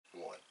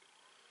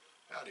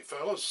Howdy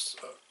fellas,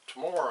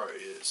 tomorrow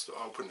is the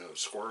opening of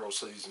squirrel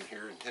season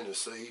here in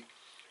Tennessee,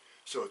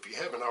 so if you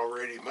haven't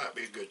already, it might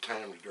be a good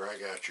time to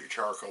drag out your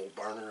charcoal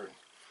burner and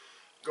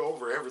go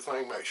over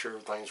everything, make sure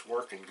everything's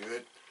working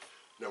good.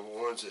 Number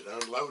one, is it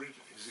unloaded?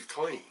 Is it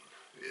clean?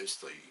 Is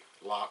the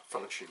lock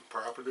functioning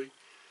properly?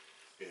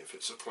 And if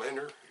it's a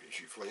flinter, is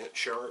your flint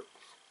sharp?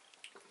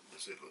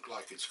 Does it look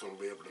like it's going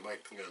to be able to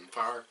make the gun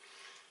fire?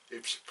 If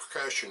it's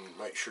percussion,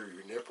 make sure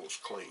your nipple's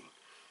clean.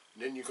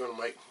 And then you're going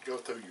to go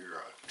through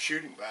your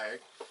shooting bag,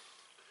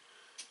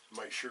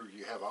 make sure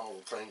you have all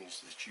the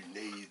things that you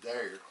need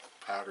there.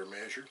 Powder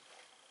measure,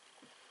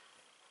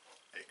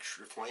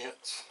 extra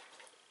flints,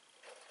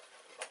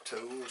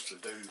 tools to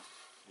do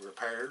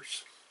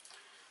repairs,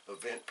 a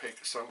vent pick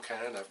of some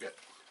kind. I've got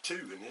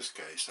two in this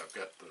case. I've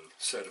got the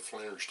set of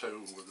flinters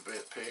tool with a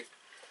vent pick,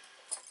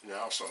 and I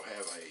also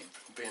have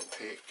a vent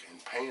pick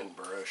and pan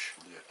brush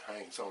that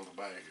hangs on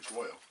the bag as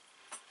well.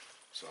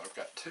 So I've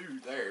got two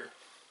there.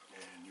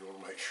 And you want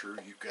to make sure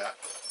you've got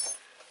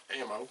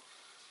ammo.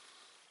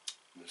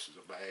 This is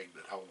a bag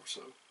that holds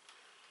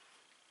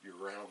your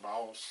round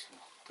balls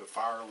to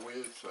fire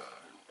with.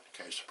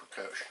 In case of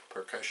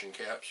percussion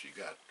caps, you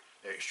got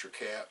extra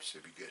caps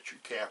if you get your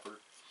capper.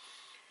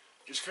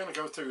 Just kind of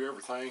go through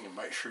everything and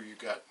make sure you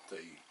got the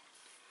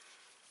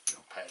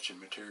patching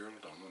material.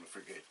 Don't want to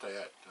forget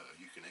that.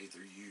 You can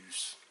either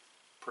use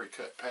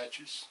pre-cut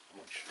patches,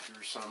 which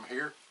there's some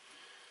here,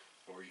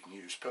 or you can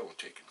use pillow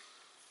ticking,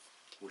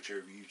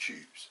 whichever you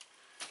choose.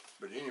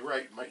 But at any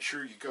rate, make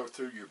sure you go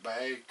through your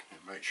bag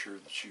and make sure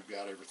that you've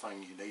got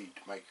everything you need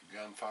to make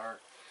your gun fire.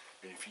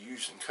 And if you're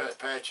using cut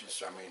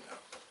patches,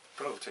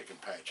 pillow ticking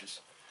patches,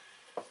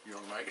 you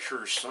want to make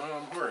sure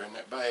somewhere in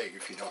that bag,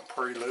 if you don't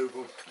pre-lube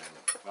them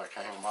and like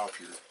hang them off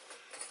your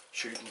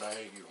shooting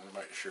bag, you want to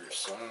make sure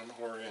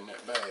somewhere in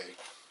that bag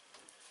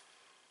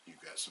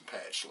you've got some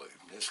patch lube.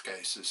 In this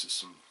case, this is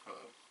some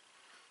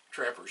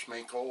Trapper's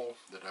mink oil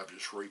that I've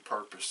just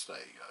repurposed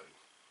a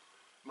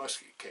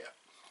musket cap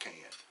can,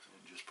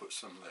 and just put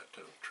some of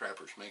that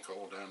Trapper's mink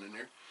oil down in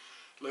there.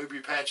 Lube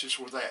your patches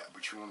with that,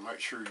 but you want to make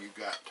sure you've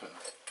got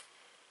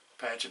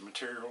patching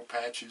material,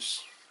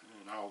 patches,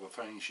 and all the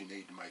things you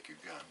need to make your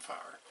gun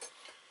fire.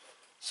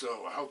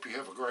 So I hope you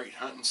have a great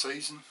hunting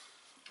season,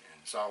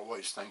 and as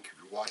always, thank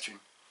you for watching.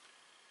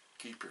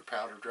 Keep your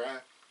powder dry.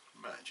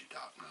 Mind you,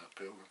 Doc, not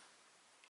Pilgrim.